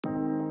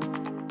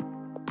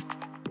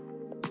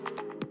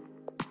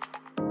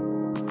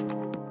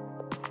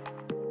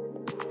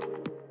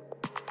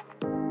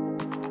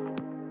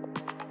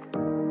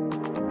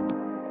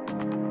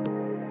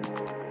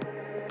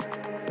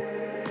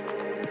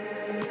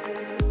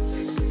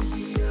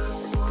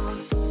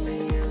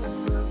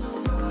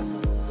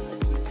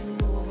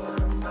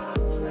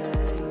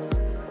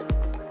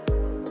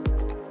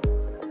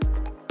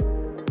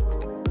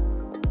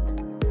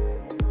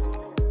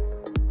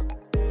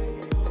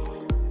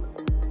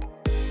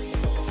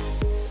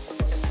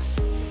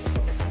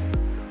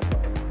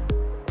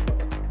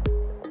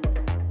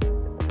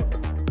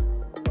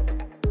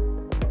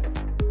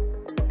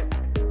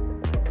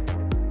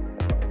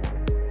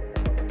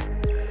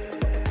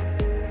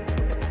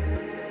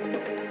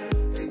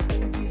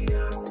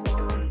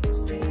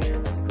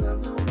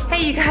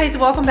you guys,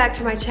 welcome back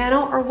to my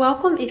channel, or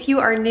welcome if you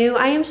are new.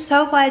 I am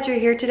so glad you're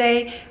here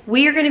today.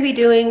 We are going to be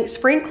doing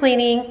spring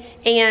cleaning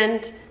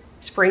and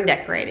spring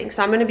decorating.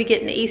 So I'm going to be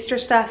getting the Easter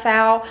stuff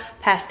out,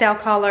 pastel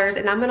colors,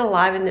 and I'm going to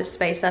liven this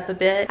space up a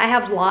bit. I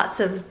have lots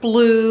of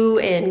blue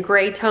and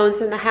gray tones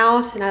in the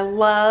house, and I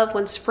love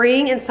when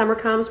spring and summer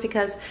comes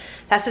because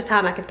that's the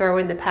time I can throw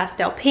in the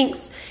pastel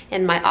pinks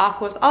and my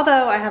aquas,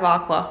 although I have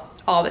aqua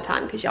all the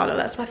time because y'all know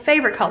that's my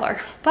favorite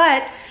color.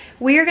 But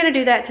we are gonna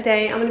do that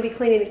today. I'm gonna be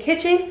cleaning the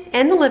kitchen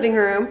and the living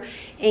room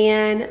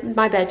and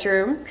my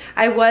bedroom.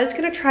 I was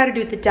gonna try to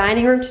do the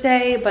dining room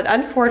today, but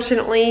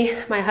unfortunately,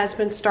 my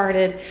husband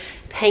started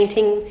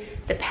painting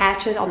the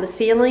patches on the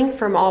ceiling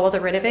from all of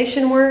the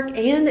renovation work,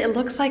 and it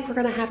looks like we're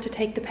gonna have to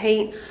take the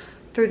paint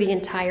through the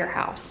entire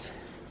house.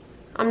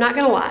 I'm not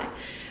gonna lie.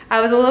 I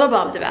was a little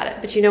bummed about it,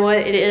 but you know what?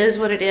 It is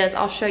what it is.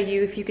 I'll show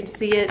you if you can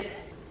see it.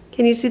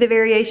 Can you see the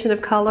variation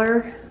of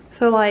color?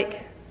 So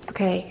like,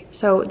 okay,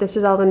 so this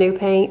is all the new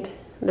paint.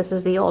 This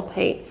is the old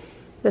paint.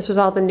 This was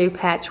all the new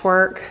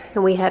patchwork,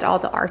 and we had all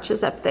the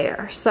arches up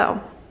there.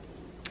 So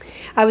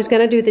I was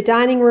gonna do the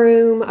dining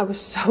room. I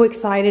was so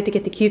excited to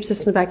get the cube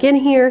system back in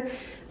here,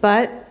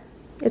 but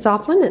it's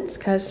off limits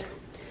because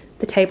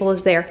the table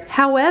is there.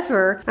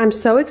 However, I'm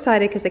so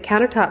excited because the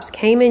countertops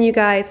came in, you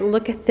guys.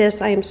 Look at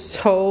this. I am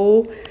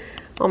so,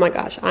 oh my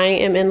gosh, I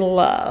am in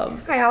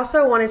love. I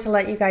also wanted to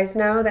let you guys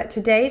know that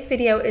today's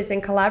video is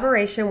in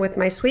collaboration with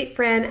my sweet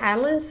friend,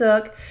 Adeline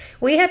Zook.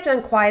 We have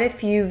done quite a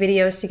few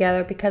videos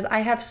together because I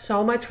have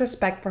so much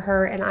respect for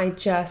her and I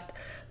just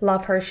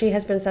love her. She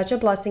has been such a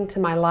blessing to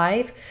my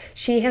life.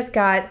 She has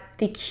got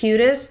the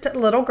cutest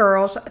little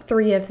girls,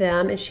 3 of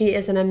them, and she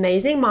is an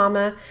amazing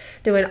mama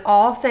doing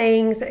all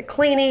things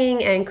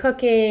cleaning and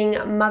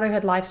cooking,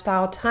 motherhood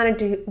lifestyle, ton of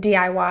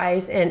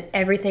DIYs and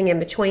everything in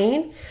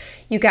between.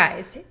 You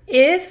guys,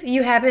 if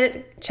you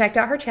haven't checked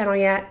out her channel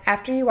yet,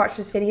 after you watch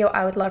this video,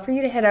 I would love for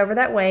you to head over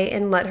that way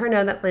and let her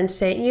know that Lynn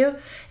sent you.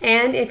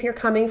 And if you're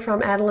coming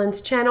from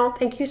Adeline's channel,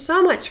 thank you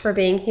so much for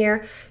being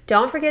here.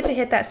 Don't forget to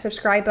hit that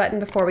subscribe button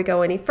before we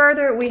go any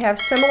further. We have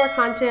similar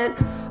content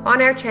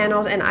on our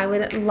channels, and I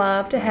would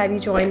love to have you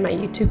join my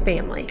YouTube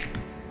family.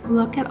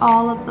 Look at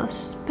all of the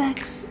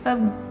specks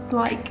of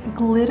like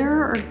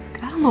glitter, or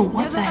I don't know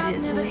what that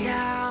is in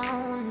there.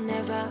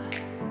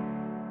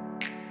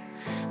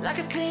 Like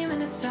a theme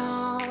in a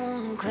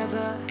song,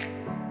 clever.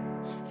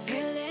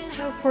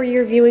 So for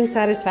your viewing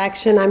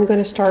satisfaction, I'm going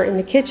to start in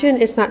the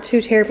kitchen. It's not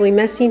too terribly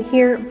messy in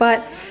here,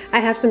 but I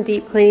have some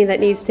deep cleaning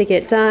that needs to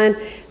get done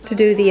to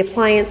do the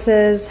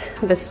appliances,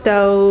 the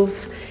stove,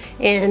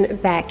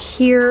 and back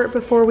here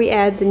before we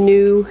add the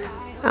new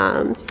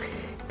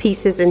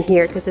pieces in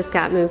here because this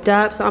got moved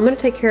up. So I'm going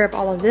to take care of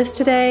all of this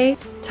today.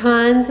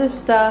 Tons of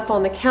stuff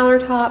on the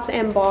countertops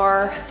and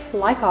bar,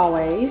 like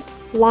always.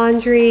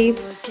 Laundry.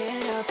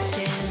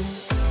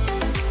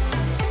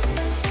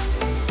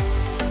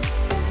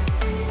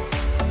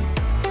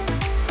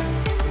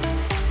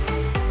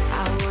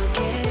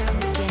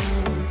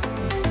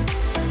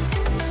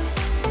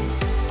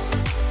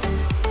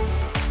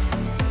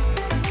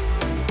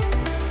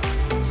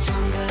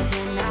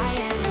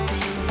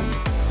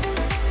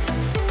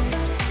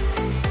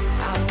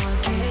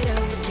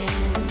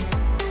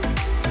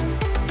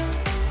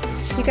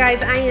 You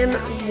guys, I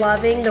am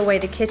loving the way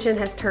the kitchen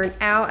has turned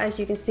out. As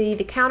you can see,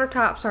 the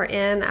countertops are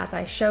in as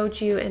I showed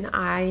you, and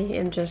I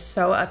am just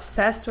so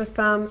obsessed with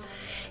them.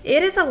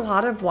 It is a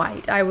lot of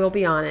white, I will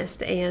be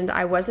honest, and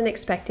I wasn't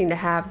expecting to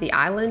have the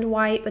island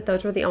white, but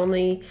those were the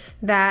only,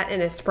 that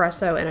and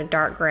espresso and a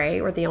dark gray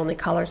were the only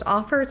colors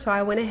offered. So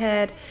I went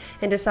ahead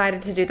and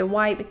decided to do the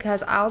white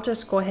because I'll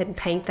just go ahead and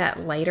paint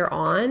that later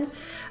on.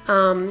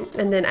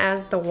 And then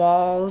as the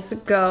walls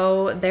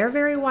go, they're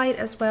very white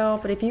as well.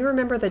 But if you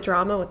remember the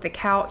drama with the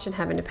couch and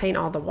having to paint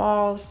all the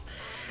walls,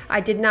 I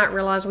did not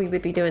realize we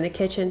would be doing the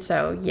kitchen.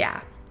 So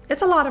yeah,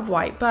 it's a lot of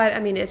white, but I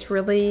mean, it's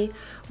really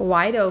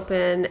wide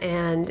open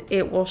and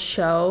it will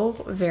show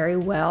very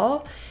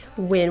well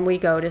when we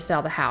go to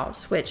sell the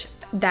house, which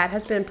that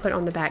has been put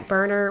on the back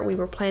burner. We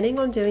were planning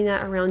on doing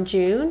that around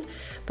June,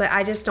 but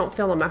I just don't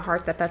feel in my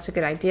heart that that's a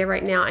good idea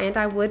right now. And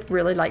I would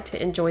really like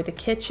to enjoy the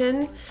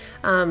kitchen.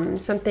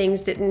 Some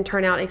things didn't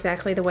turn out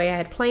exactly the way I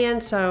had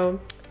planned, so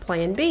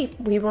plan B,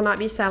 we will not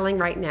be selling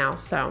right now.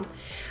 So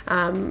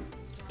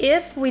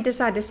if we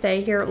decide to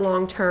stay here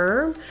long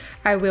term,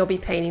 I will be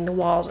painting the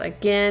walls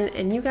again,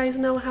 and you guys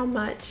know how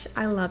much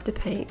I love to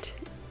paint.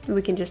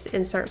 We can just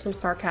insert some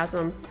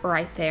sarcasm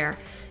right there.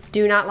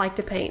 Do not like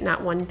to paint, not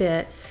one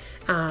bit.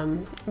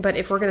 But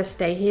if we're gonna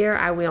stay here,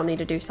 I will need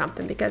to do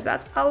something because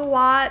that's a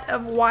lot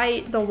of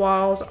white. The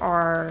walls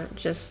are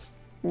just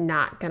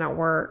not gonna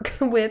work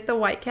with the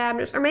white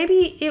cabinets, or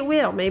maybe it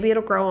will, maybe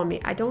it'll grow on me.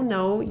 I don't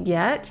know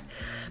yet,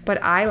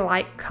 but I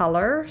like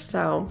color,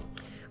 so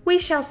we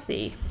shall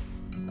see.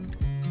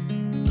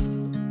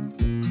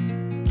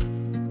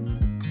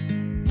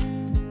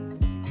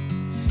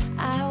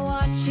 I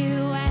watch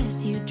you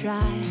as you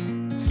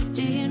drive.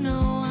 Do you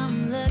know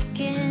I'm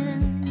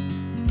looking?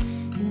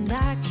 And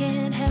I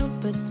can't help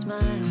but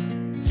smile.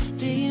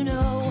 Do you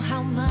know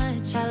how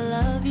much I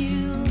love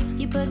you?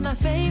 You put my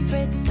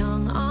favorite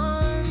song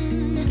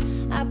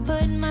on, I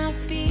put my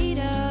feet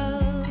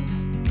up,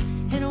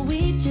 and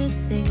we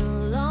just sing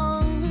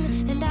along.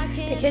 And I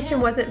can't. The kitchen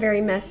wasn't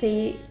very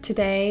messy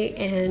today,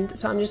 and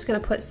so I'm just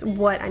gonna put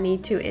what I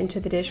need to into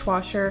the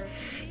dishwasher.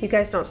 You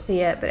guys don't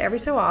see it, but every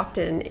so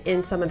often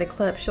in some of the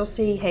clips, you'll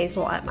see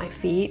Hazel at my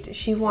feet.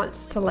 She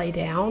wants to lay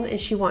down and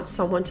she wants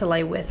someone to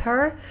lay with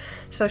her.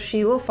 So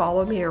she will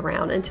follow me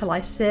around until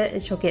I sit,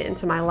 and she'll get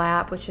into my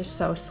lap, which is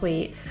so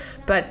sweet.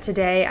 But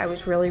today I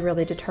was really,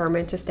 really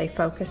determined to stay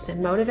focused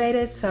and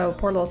motivated. So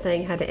poor little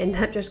thing had to end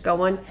up just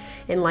going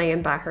and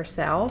laying by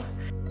herself.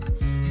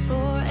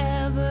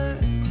 Forever,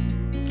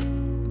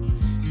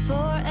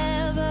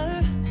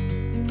 forever,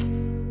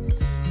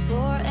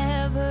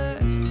 forever.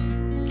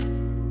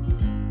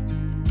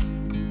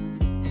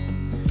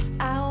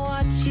 I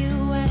watch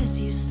you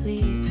as you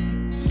sleep.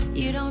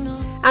 You don't know.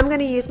 I'm going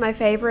to use my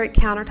favorite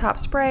countertop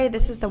spray.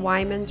 This is the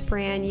Wyman's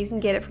brand. You can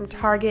get it from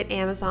Target,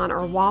 Amazon, or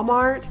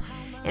Walmart,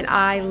 and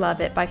I love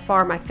it. By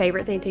far my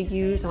favorite thing to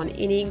use on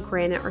any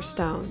granite or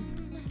stone.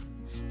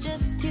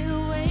 Just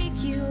to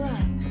wake you up.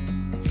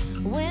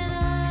 When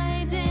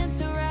I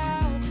dance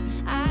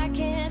around, I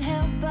can't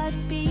help but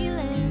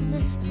feeling,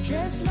 I'm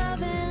just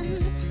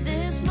loving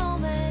this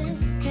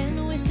moment.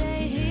 Can we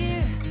stay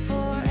here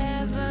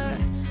forever?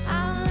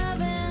 I'm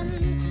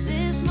loving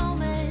this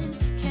moment.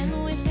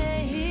 Can we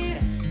stay here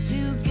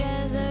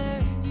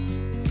together?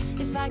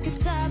 If I could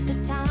stop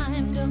the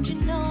time, don't you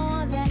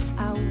know that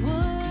I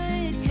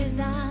would? 'Cause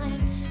I'm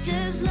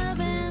just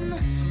loving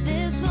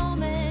this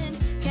moment.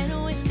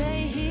 Can we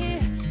stay here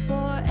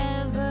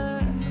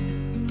forever?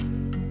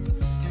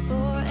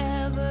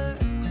 Forever,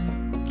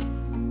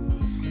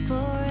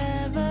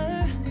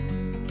 forever,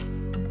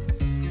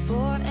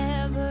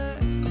 forever.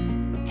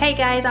 Hey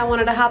guys, I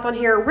wanted to hop on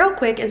here real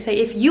quick and say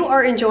if you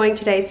are enjoying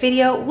today's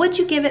video, would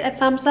you give it a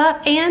thumbs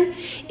up? And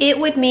it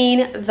would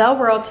mean the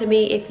world to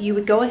me if you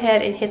would go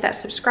ahead and hit that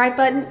subscribe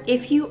button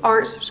if you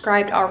aren't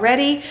subscribed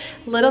already.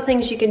 Little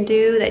things you can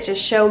do that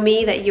just show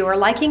me that you are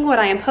liking what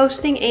I am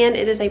posting, and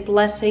it is a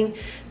blessing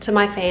to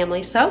my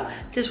family. So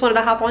just wanted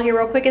to hop on here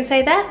real quick and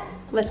say that.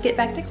 Let's get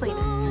back to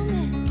cleaning.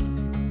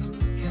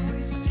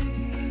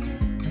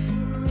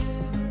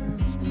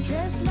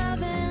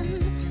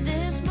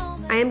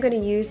 I am going to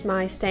use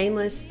my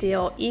stainless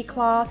steel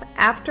e-cloth.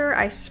 After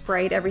I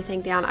sprayed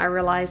everything down, I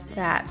realized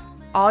that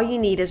all you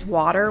need is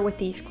water with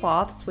these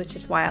cloths, which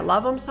is why I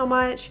love them so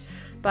much,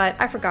 but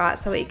I forgot,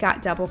 so it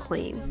got double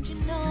clean. Don't you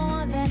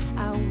know that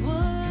I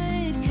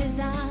would? 'Cause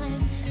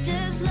I'm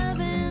just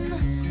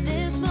loving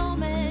this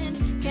moment.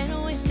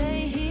 Can we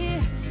stay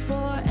here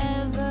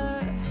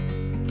forever?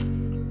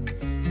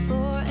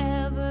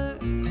 Forever,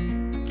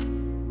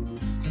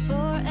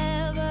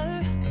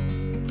 forever,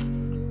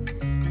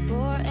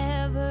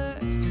 forever.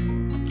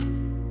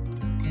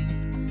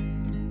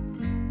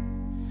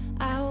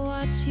 I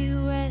watch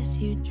you as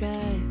you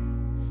drive.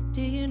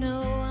 Do you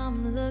know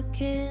I'm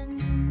looking?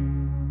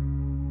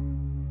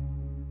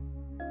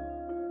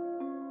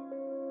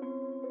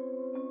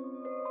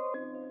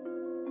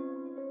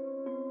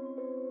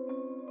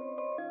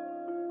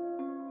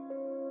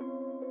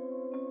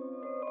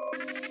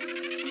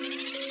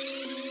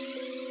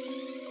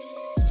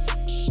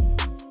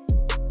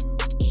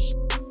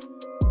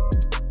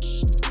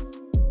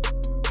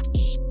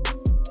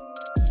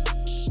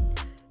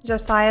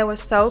 Josiah was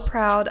so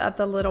proud of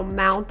the little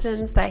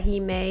mountains that he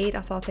made.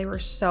 I thought they were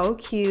so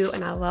cute,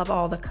 and I love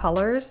all the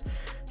colors.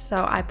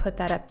 So I put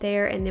that up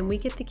there, and then we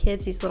get the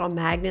kids these little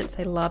magnets.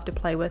 They love to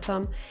play with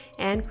them.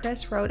 And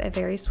Chris wrote a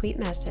very sweet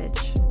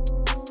message.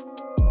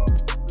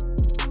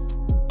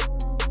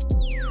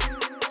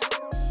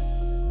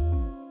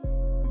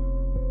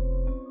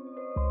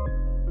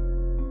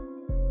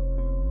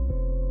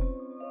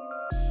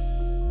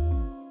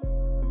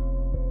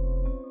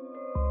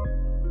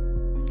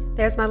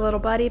 There's my little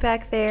buddy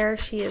back there.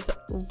 She is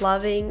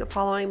loving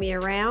following me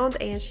around,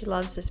 and she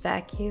loves this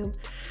vacuum.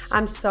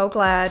 I'm so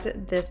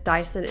glad this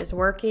Dyson is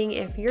working.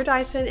 If your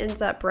Dyson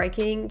ends up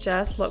breaking,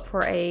 just look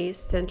for a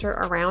center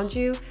around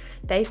you.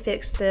 They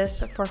fixed this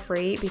for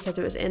free because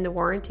it was in the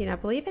warranty, and I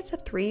believe it's a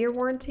 3-year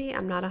warranty.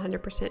 I'm not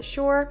 100%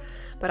 sure,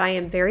 but I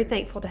am very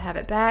thankful to have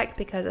it back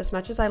because as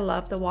much as I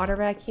love the water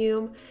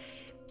vacuum,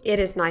 it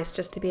is nice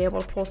just to be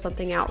able to pull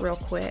something out real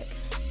quick.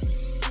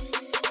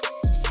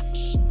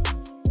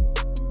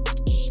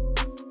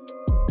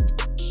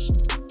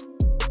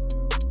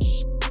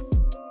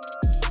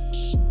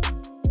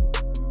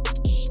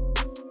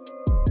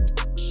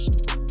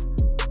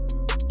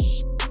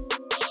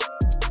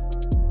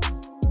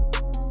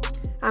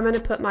 I'm going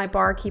to put my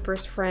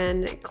Barkeeper's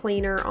Friend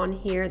cleaner on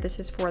here. This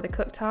is for the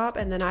cooktop,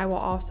 and then I will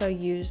also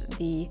use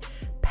the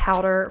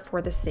powder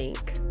for the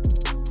sink.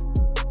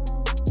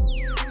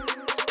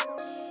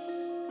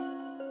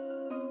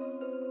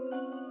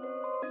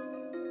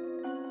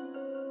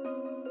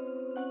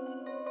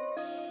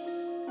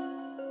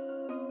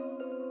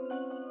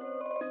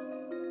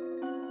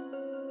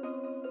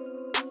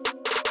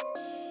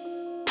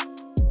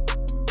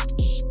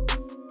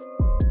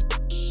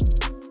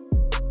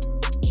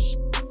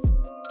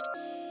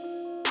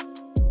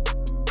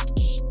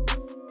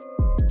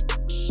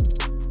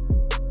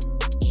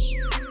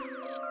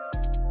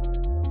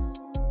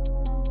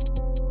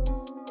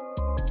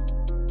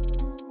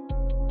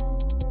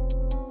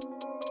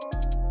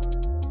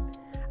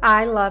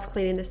 I love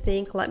cleaning the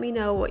sink. Let me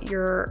know what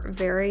your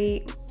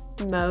very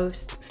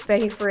most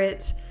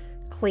favorite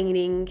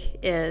cleaning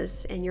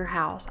is in your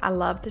house. I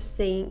love the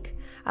sink.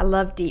 I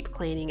love deep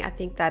cleaning. I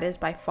think that is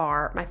by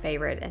far my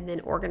favorite. And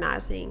then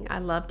organizing. I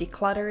love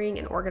decluttering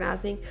and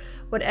organizing.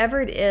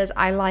 Whatever it is,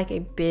 I like a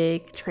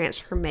big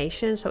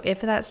transformation. So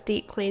if that's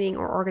deep cleaning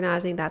or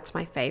organizing, that's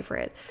my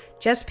favorite.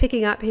 Just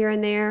picking up here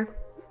and there,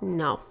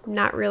 no,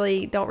 not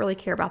really. Don't really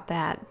care about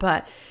that.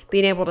 But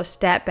being able to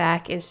step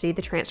back and see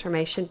the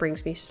transformation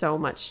brings me so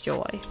much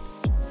joy.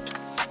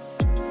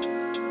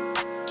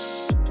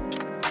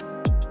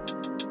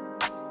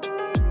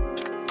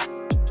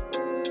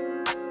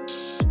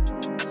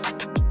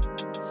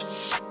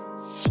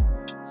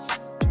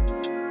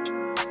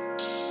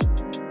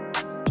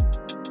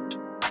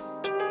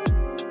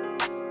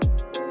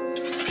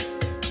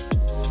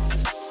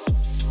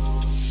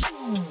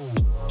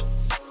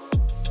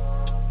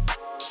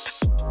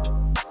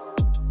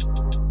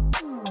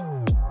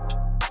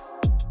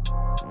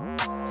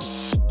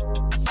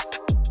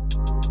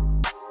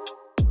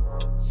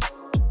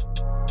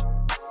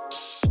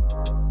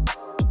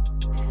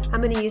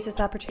 I'm going to use this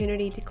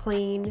opportunity to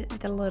clean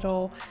the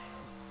little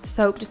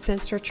soap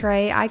dispenser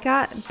tray. I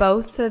got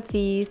both of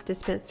these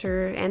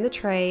dispenser and the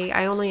tray.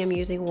 I only am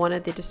using one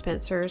of the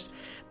dispensers,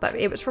 but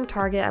it was from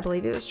Target. I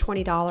believe it was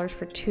 $20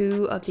 for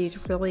 2 of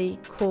these really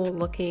cool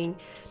looking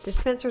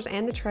dispensers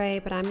and the tray,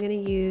 but I'm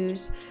going to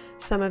use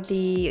some of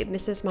the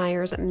Mrs.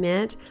 Meyer's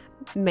mint,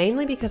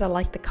 mainly because I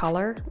like the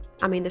color.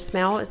 I mean, the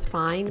smell is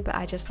fine, but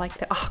I just like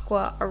the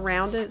aqua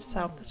around it,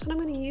 so that's what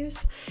I'm going to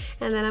use.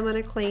 And then I'm going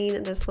to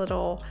clean this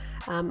little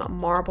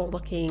marble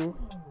looking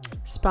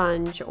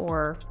sponge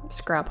or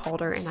scrub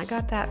holder, and I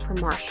got that from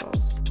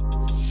Marshall's.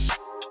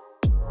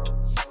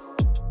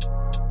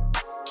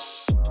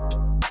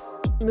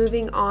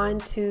 Moving on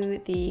to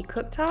the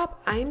cooktop,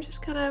 I'm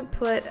just gonna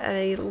put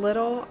a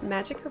little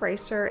magic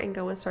eraser and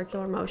go in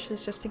circular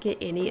motions just to get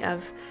any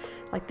of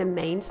like the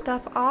main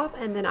stuff off,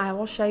 and then I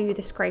will show you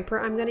the scraper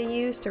I'm gonna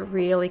use to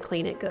really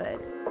clean it good.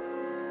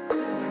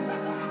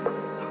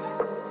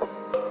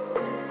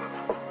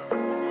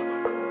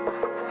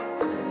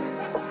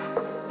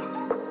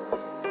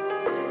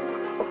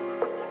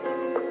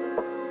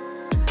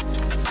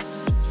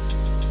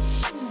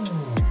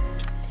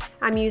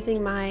 I'm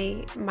using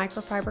my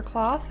microfiber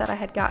cloth that I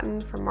had gotten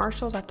from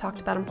Marshall's. I've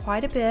talked about them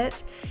quite a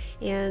bit,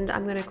 and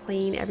I'm going to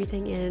clean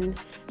everything in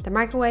the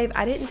microwave.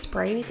 I didn't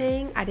spray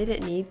anything. I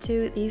didn't need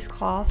to. These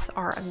cloths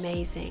are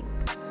amazing.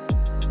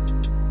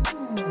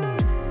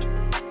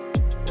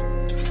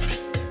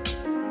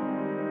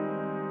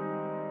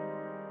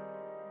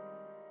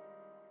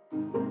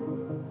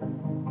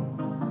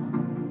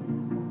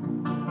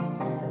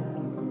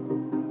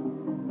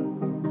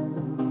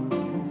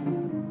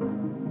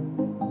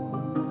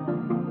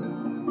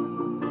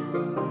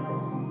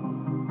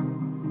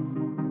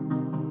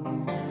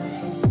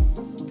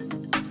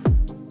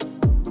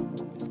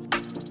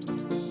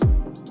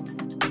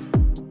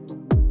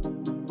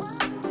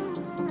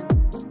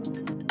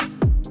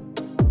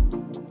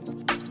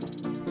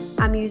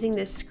 I'm using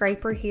this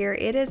scraper here.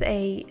 It is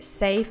a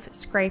safe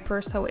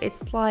scraper, so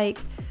it's like,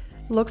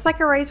 looks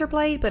like a razor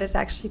blade, but it's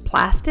actually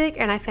plastic,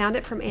 and I found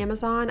it from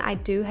Amazon. I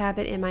do have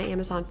it in my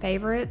Amazon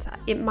favorites.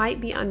 It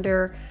might be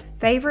under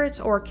favorites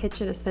or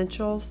kitchen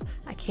essentials.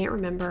 I can't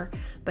remember,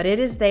 but it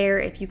is there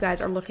if you guys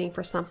are looking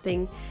for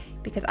something,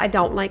 because I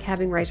don't like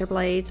having razor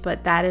blades,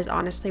 but that is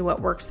honestly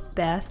what works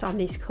best on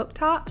these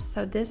cooktops.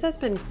 So this has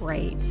been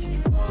great.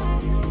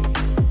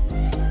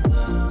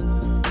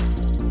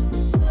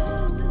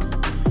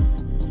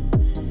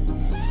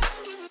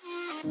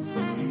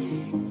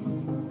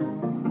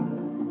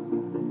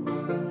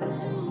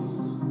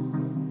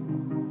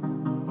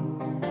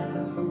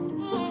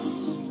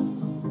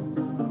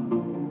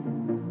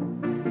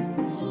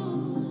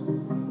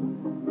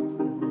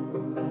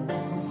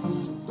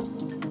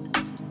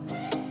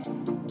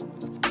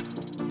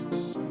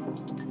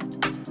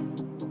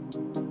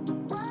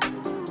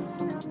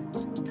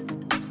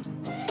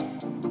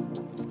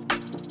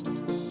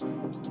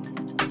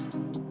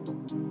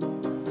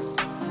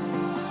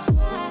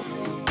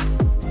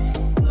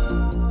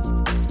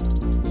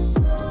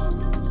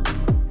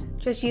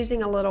 Just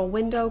using a little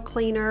window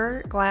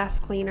cleaner, glass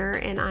cleaner,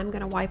 and I'm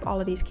going to wipe all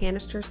of these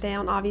canisters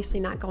down. Obviously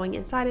not going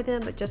inside of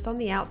them, but just on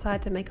the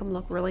outside to make them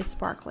look really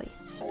sparkly.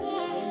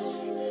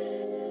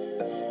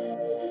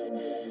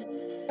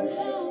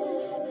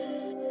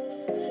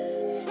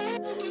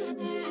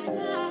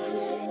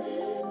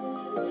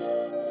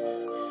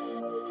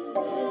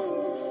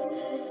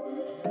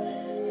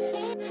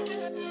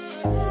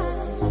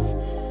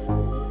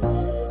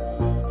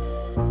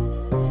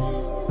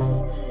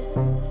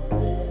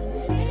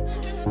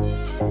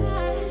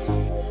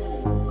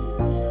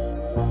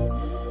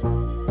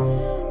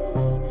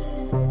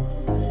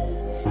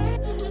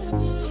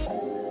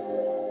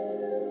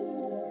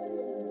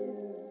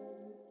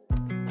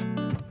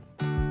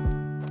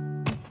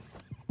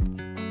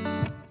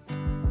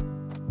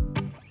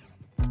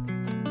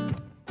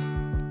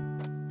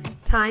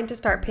 time to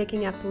start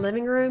picking up the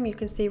living room. You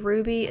can see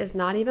Ruby is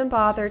not even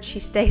bothered. She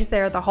stays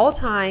there the whole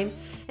time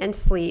and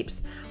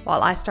sleeps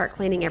while I start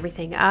cleaning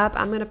everything up.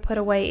 I'm going to put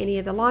away any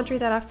of the laundry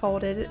that I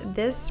folded.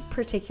 This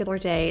particular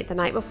day, the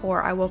night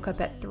before, I woke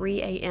up at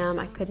 3 a.m.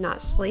 I could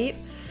not sleep.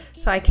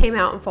 So I came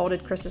out and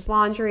folded Chris's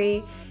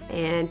laundry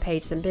and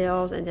paid some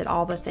bills and did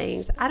all the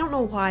things. I don't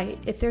know why.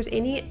 If there's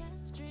any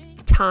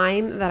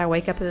time that I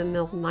wake up in the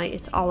middle of the night,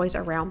 it's always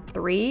around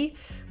 3,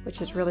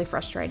 which is really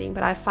frustrating.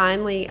 But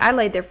I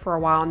laid there for a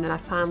while, and then I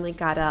finally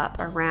got up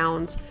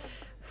around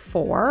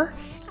 4,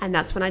 and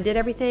that's when I did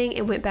everything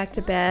and went back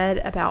to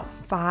bed about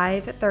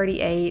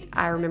 5:38.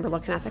 I remember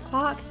looking at the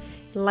clock,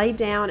 laid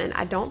down, and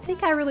I don't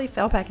think I really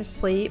fell back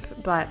asleep,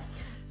 but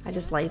I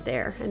just laid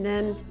there, and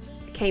then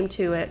came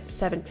to at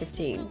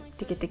 7:15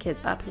 to get the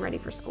kids up and ready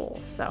for school.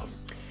 So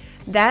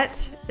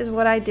that is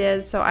what I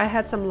did. So I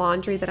had some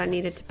laundry that I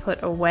needed to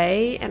put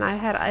away, and I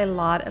had a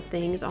lot of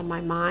things on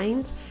my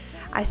mind.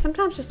 I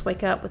sometimes just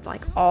wake up with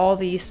like all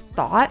these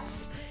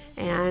thoughts,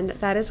 and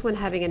that is when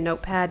having a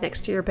notepad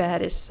next to your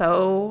bed is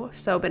so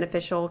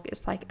beneficial.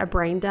 It's like a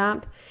brain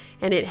dump,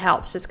 and it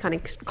helps just kind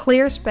of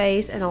clear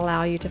space and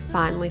allow you to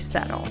finally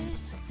settle.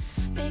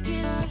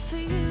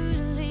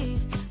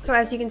 So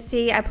as you can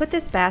see, I put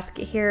this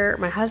basket here.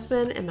 My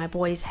husband and my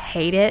boys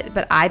hate it,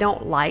 but I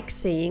don't like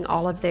seeing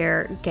all of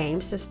their game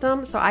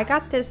system. So I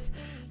got this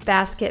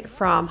basket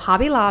from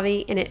Hobby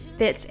Lobby, and it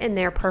fits in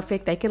there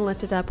perfect. They can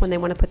lift it up when they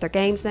want to put their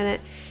games in it.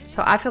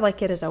 So I feel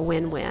like it is a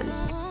win-win.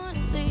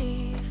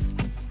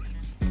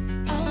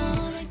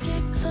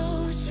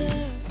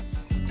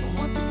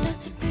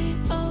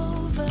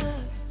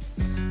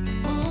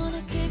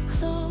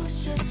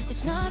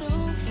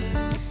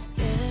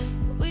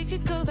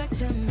 Go back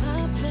to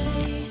my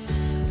place,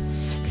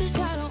 'cause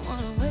I don't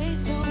wanna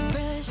waste no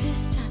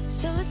precious time.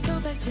 So let's go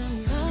back to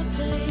my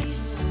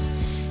place.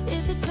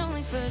 If it's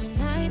only for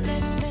tonight,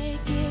 let's make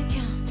it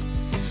count.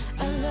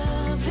 I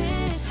love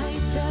it, how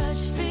your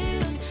touch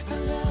feels. I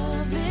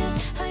love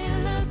it, how you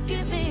look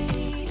at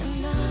me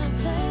in my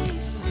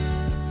place.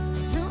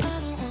 No, I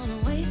don't wanna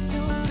waste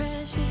no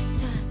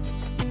precious time.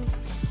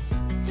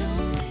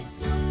 Don't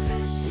waste no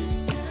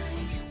precious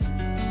time.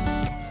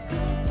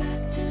 Go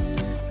back to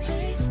my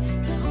place.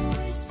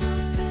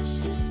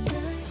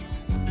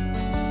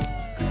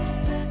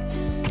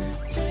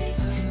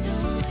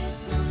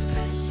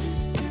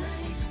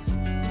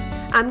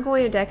 I'm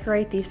going to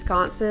decorate these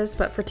sconces,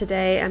 but for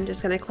today I'm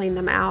just going to clean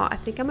them out. I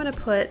think I'm going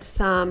to put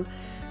some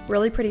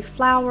really pretty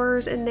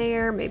flowers in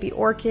there, maybe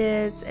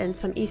orchids and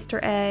some Easter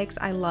eggs.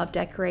 I love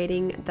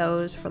decorating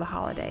those for the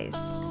holidays.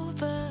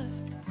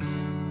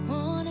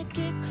 Wanna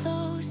get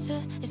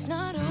closer, it's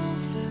not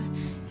over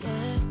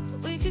yet.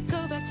 We could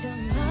go back to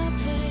my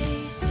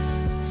place,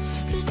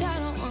 'cause I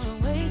don't wanna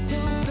waste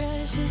no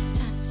precious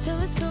time. So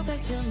let's go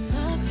back to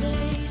my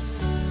place.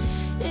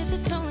 If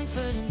it's only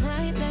for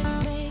tonight, let's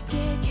make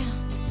it count.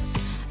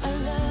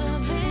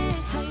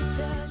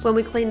 When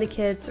we cleaned the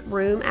kids'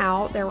 room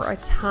out, there were a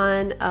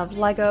ton of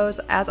Legos,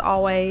 as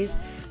always.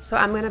 So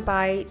I'm going to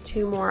buy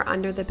 2 more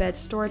under the bed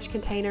storage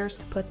containers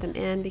to put them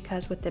in,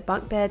 because with the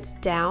bunk beds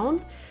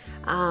down,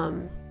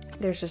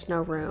 there's just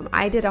no room.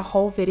 I did a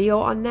whole video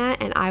on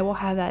that, and I will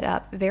have that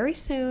up very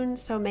soon.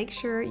 So make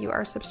sure you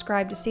are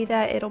subscribed to see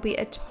that. It'll be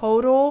a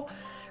total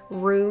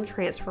room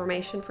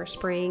transformation for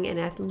spring,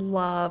 and I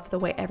love the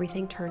way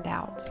everything turned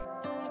out.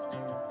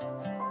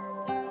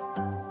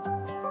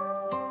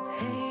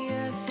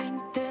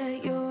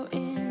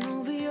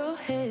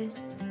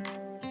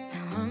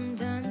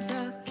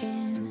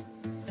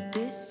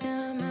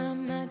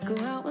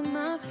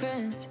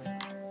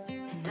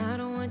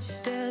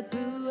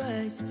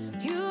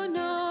 You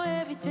know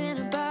everything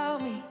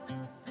about me,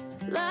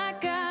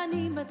 like I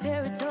need my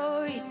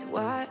territory. So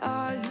why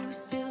are you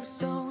still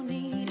so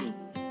needy?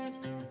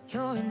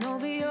 You're in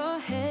over your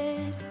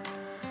head.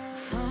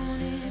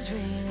 Phone is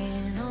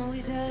ringing,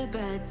 always at a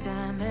bad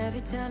time.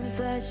 Every time you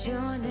flash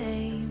your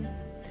name.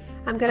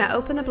 I'm going to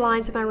open the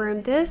blinds in my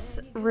room. This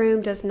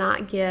room does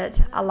not get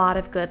a lot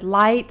of good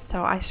light,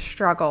 so I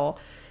struggle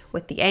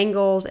with the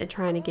angles and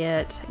trying to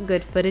get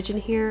good footage in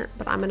here,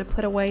 but I'm going to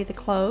put away the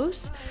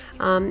clothes.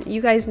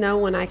 You guys know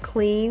when I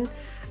clean,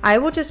 I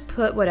will just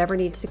put whatever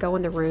needs to go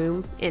in the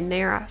room in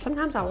there.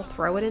 Sometimes I will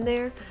throw it in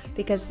there,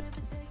 because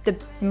the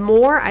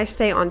more I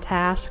stay on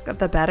task,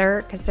 the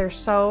better, because there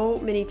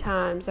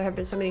have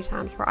been so many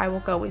times where I will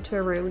go into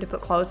a room to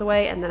put clothes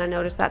away, and then I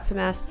notice that's a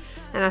mess,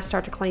 and I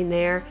start to clean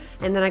there,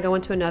 and then I go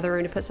into another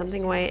room to put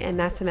something away, and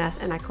that's a mess,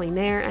 and I clean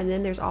there, and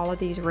then there's all of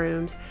these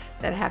rooms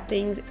that have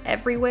things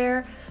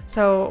everywhere.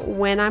 So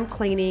when I'm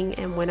cleaning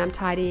and when I'm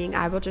tidying,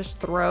 I will just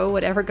throw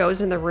whatever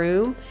goes in the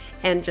room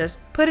and just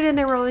put it in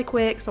there really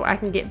quick so I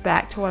can get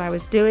back to what I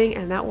was doing,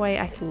 and that way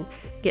I can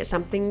get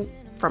something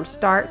from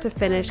start to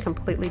finish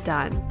completely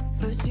done.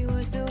 First you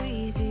were so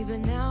easy, but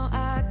now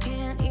I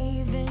can't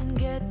even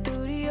get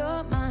through to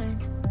your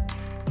mind,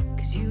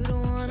 'cause you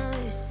don't wanna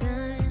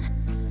listen.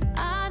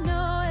 I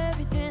know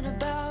everything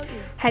about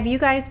you. Have you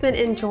guys been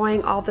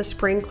enjoying all the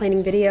spring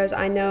cleaning videos?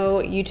 I know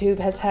YouTube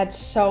has had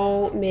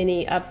so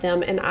many of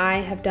them, and I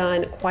have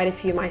done quite a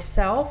few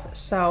myself.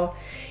 So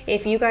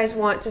if you guys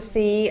want to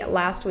see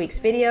last week's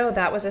video,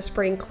 that was a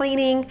spring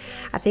cleaning.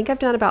 I think I've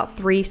done about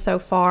 3 so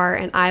far,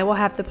 and I will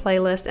have the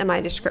playlist in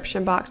my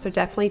description box, so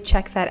definitely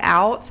check that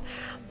out.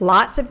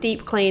 Lots of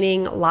deep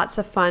cleaning, lots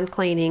of fun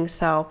cleaning.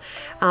 So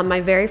my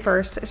very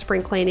first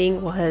spring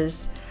cleaning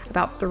was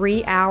about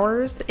 3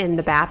 hours in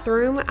the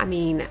bathroom. I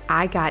mean,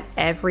 I got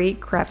every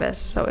crevice.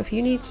 So if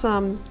you need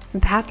some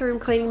bathroom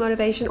cleaning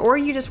motivation, or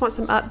you just want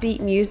some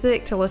upbeat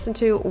music to listen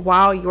to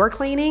while you're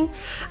cleaning,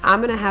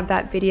 I'm gonna have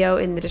that video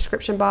in the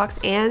description box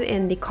and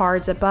in the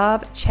cards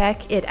above.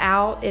 Check it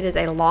out. It is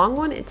a long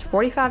one. It's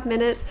 45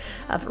 minutes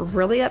of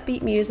really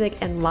upbeat music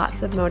and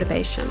lots of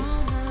motivation.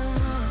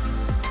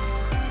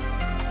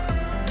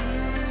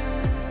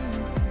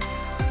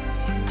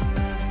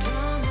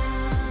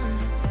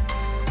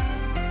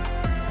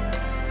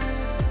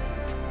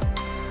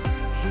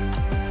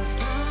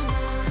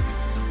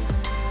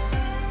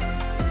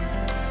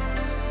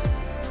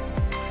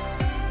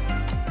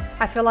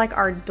 I feel like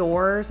our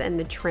doors and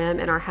the trim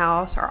in our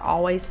house are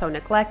always so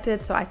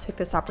neglected, so I took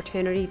this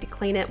opportunity to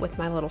clean it with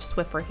my little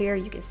Swiffer here.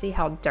 You can see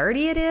how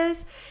dirty it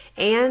is,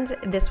 and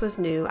this was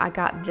new. I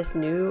got this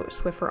new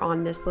Swiffer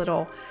on this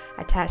little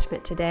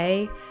attachment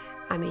today.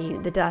 I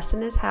mean, the dust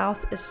in this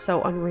house is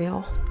so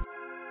unreal.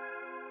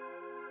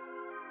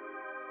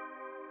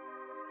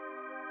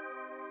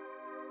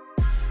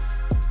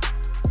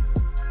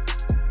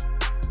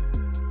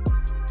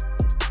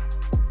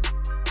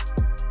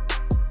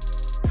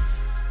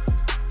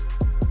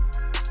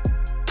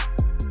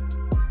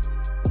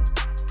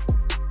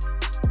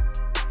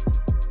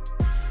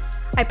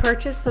 I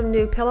purchased some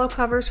new pillow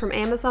covers from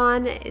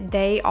Amazon.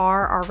 They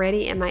are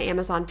already in my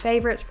Amazon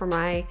favorites for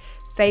my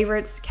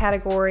favorites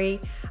category.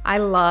 I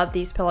love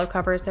these pillow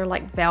covers. They're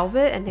like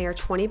velvet and they are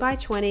 20 by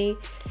 20.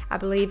 I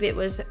believe it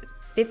was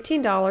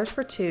 $15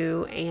 for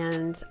 2,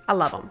 and I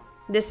love them.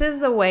 This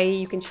is the way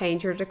you can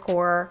change your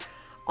decor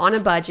on a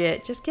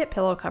budget. Just get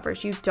pillow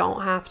covers. You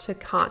don't have to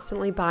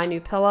constantly buy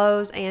new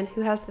pillows, and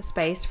who has the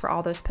space for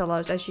all those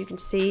pillows? As you can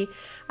see,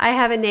 I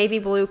have a navy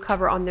blue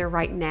cover on there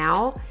right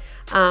now.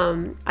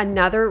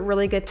 Another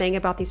really good thing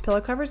about these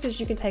pillow covers is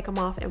you can take them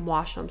off and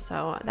wash them,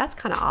 so that's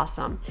kind of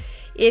awesome.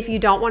 If you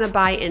don't want to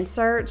buy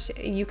inserts,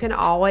 you can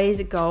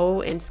always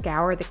go and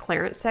scour the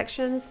clearance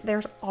sections.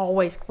 There's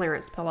always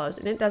clearance pillows,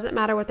 and it doesn't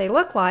matter what they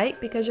look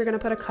like because you're going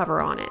to put a cover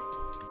on it.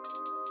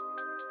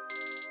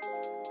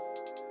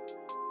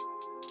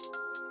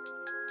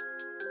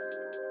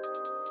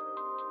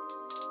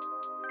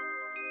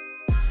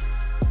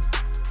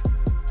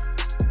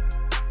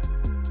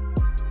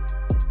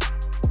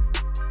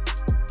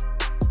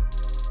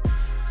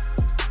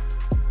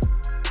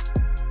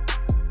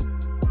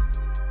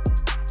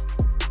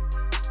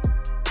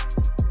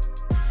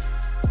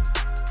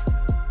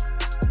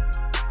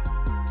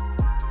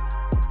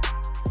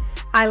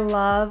 I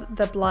love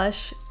the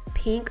blush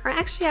pink, or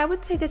actually I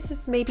would say this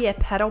is maybe a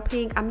petal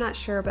pink, I'm not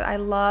sure, but I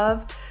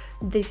love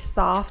the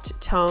soft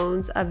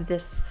tones of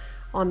this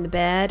on the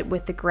bed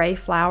with the gray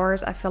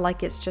flowers. I feel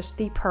like it's just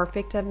the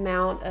perfect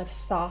amount of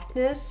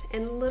softness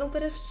and a little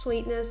bit of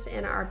sweetness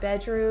in our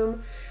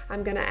bedroom.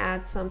 I'm gonna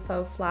add some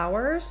faux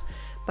flowers,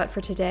 but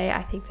for today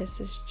I think this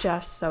is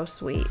just so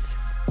sweet.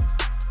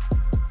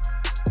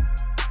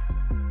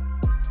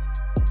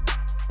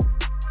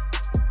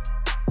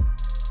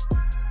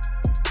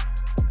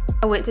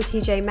 I went to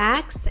TJ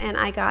Maxx and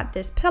I got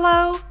this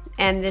pillow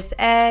and this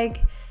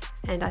egg,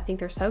 and I think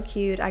they're so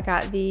cute. I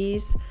got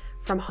these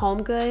from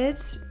Home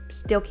Goods,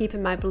 still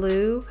keeping my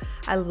blue.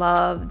 I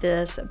love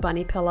this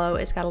bunny pillow.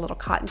 It's got a little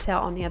cottontail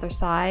on the other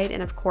side,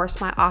 and of course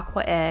my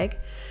aqua egg.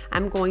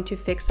 I'm going to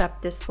fix up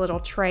this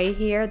little tray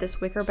here, this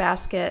wicker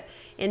basket,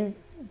 and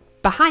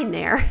behind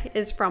there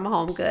is from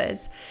Home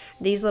Goods.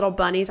 These little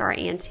bunnies are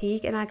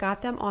antique, and I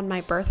got them on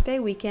my birthday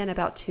weekend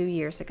about 2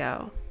 years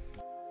ago.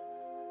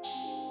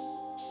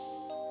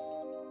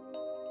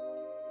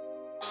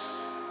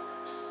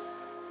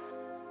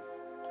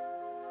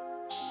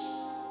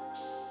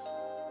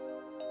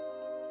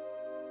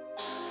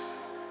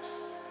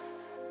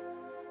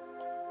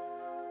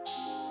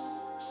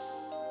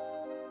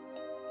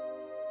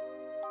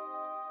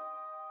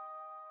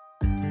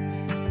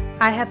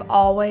 I have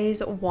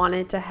always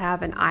wanted to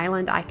have an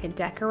island I could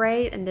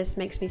decorate, and this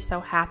makes me so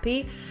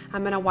happy.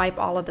 I'm gonna wipe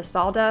all of the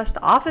sawdust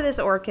off of this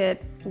orchid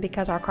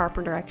because our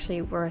carpenter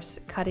actually was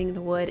cutting the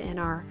wood in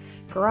our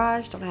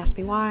garage. Don't ask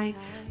me why.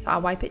 So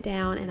I'll wipe it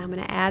down, and I'm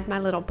gonna add my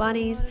little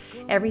bunnies.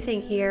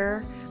 Everything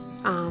here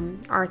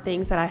are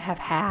things that I have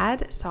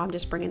had, so I'm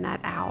just bringing that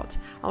out.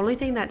 Only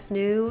thing that's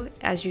new,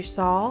 as you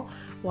saw,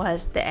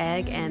 was the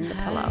egg and the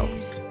pillow.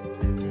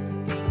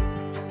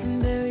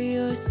 Bury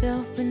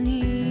yourself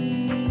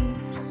beneath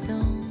the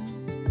stone.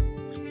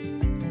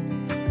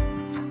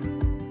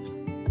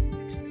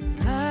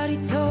 Somebody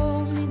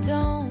told me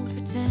don't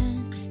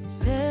pretend,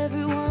 'cause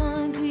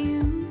everyone could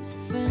use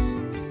a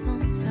friend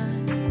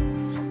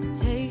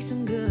sometimes. Take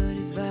some good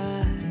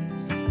advice.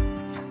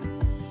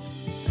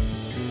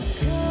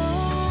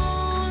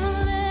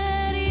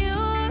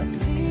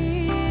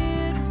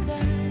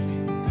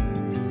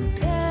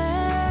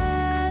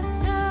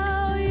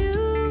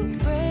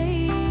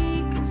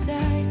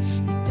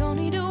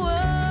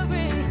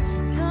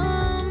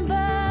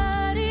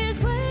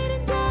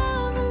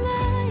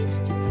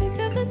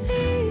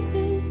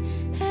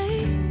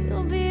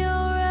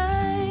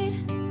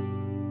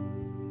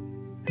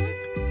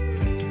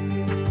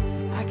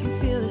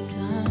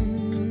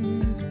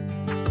 sun,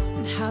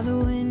 and how the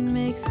wind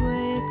makes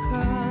way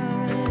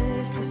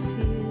across the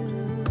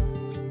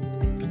fields.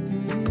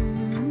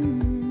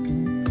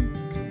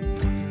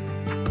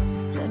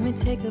 Let me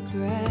take a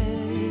breath.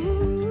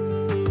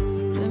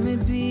 Let me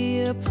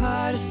be a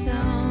part of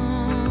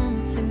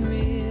something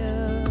real.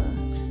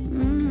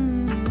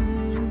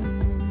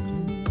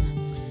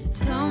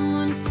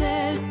 Someone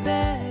said it's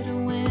better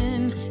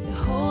when you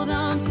hold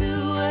on to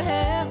a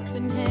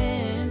helping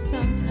hand.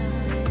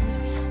 Sometimes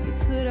we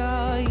could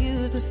all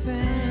use a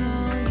friend.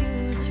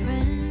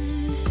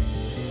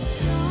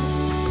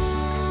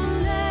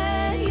 Don't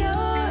let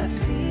your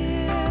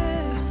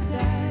fears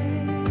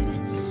decide.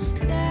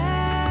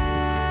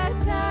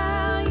 That's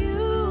how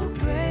you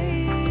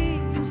break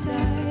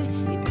inside.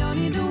 You don't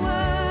need to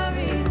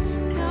worry.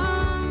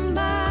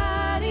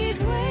 Somebody's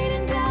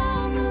waiting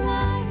down the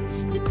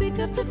line to pick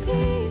up the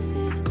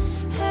pieces.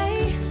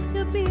 Hey,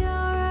 you'll be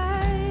alright.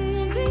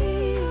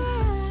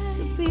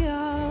 You'll be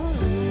alright.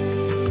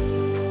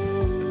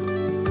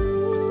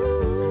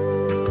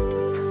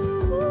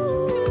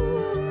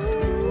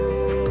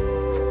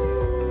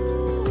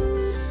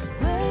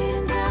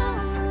 Waiting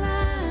down the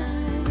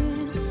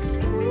line.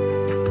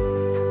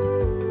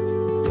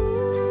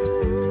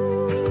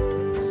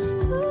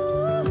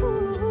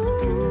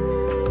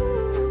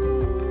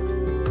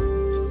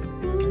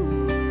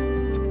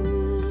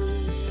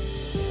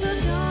 So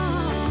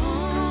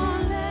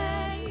don't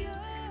let your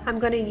I'm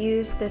going to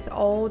use this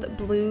old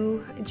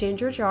blue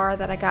ginger jar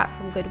that I got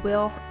from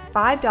Goodwill for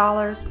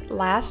 $5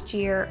 last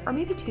year, or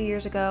maybe 2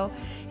 years ago,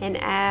 and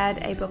add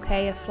a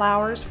bouquet of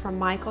flowers from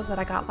Michael's that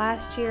I got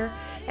last year.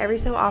 Every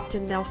so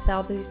often they'll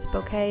sell these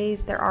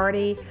bouquets. They're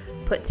already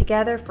put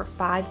together for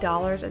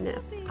 $5, and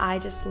I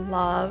just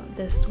love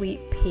the sweet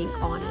pink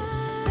on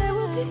it. There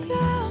will be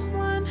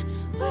someone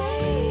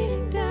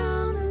waiting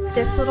down the line.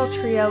 This little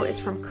trio is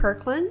from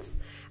Kirkland's.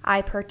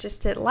 I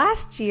purchased it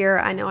last year.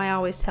 I know I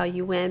always tell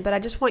you when, but I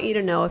just want you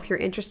to know if you're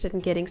interested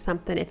in getting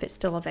something, if it's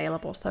still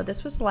available. So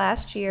this was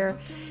last year,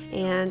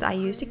 and I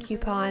used a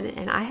coupon,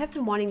 and I have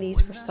been wanting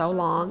these for so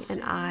long,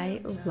 and I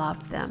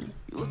love them.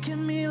 You look at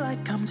me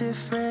like I'm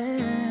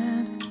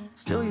different.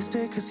 Still you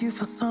stay cause you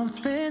feel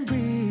something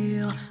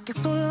real. Get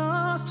so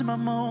lost in my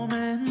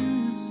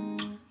moments.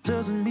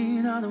 Doesn't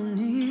mean I don't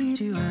need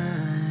you.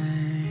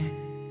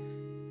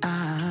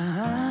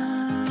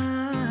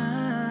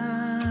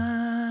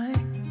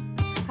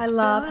 I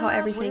love how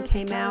everything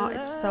came out.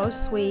 It's so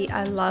sweet.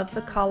 I love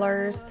the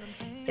colors.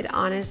 It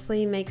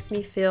honestly makes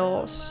me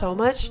feel so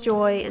much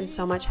joy and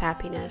so much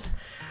happiness.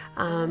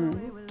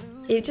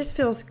 It just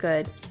feels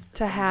good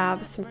to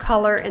have some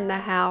color in the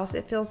house.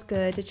 It feels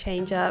good to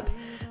change up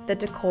the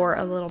decor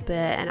a little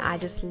bit, and I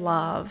just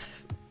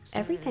love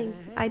everything.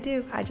 I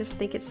do. I just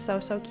think it's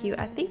so cute.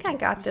 I think I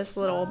got this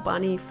little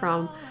bunny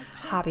from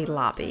Hobby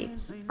Lobby,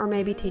 or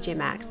maybe TJ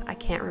Maxx. I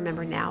can't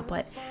remember now,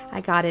 but I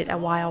got it a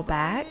while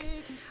back.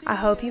 I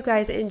hope you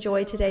guys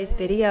enjoyed today's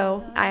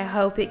video. I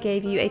hope it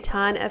gave you a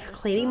ton of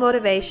cleaning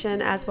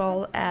motivation, as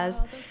well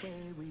as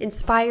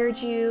inspired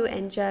you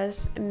and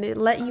just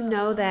let you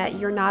know that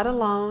you're not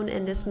alone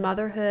in this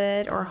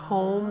motherhood or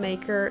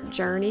homemaker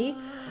journey.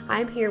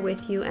 I'm here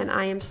with you, and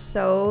I am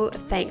so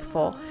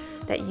thankful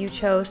that you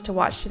chose to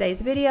watch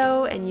today's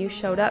video and you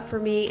showed up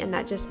for me, and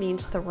that just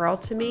means the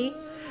world to me.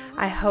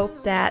 I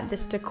hope that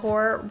this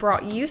decor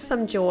brought you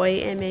some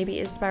joy and maybe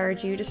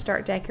inspired you to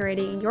start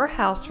decorating your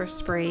house for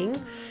spring.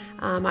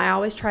 I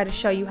always try to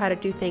show you how to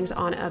do things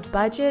on a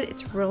budget.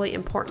 It's really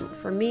important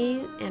for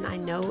me, and I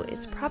know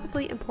it's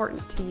probably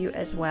important to you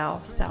as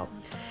well. So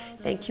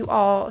thank you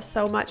all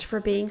so much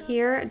for being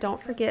here. Don't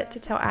forget to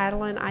tell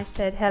Adeline I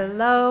said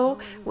hello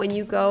when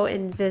you go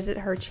and visit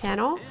her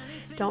channel.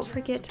 Don't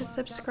forget to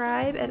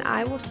subscribe, and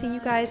I will see you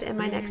guys in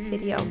my next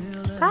video.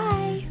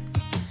 Bye!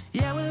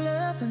 Yeah, we're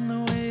loving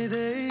the way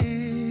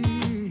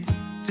they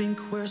think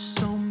we're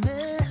so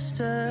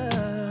messed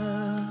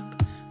up.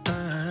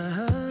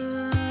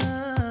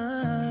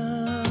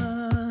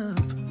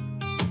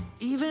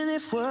 Even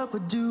if what we're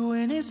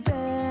doing is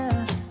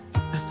bad,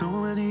 there's so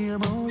many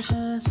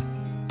emotions.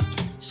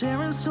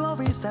 Sharing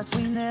stories that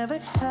we never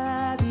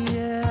had,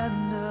 yeah,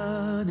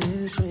 none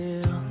is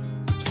real.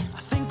 I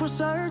think we're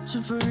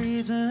searching for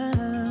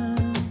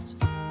reasons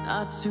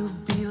not to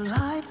be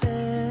like this.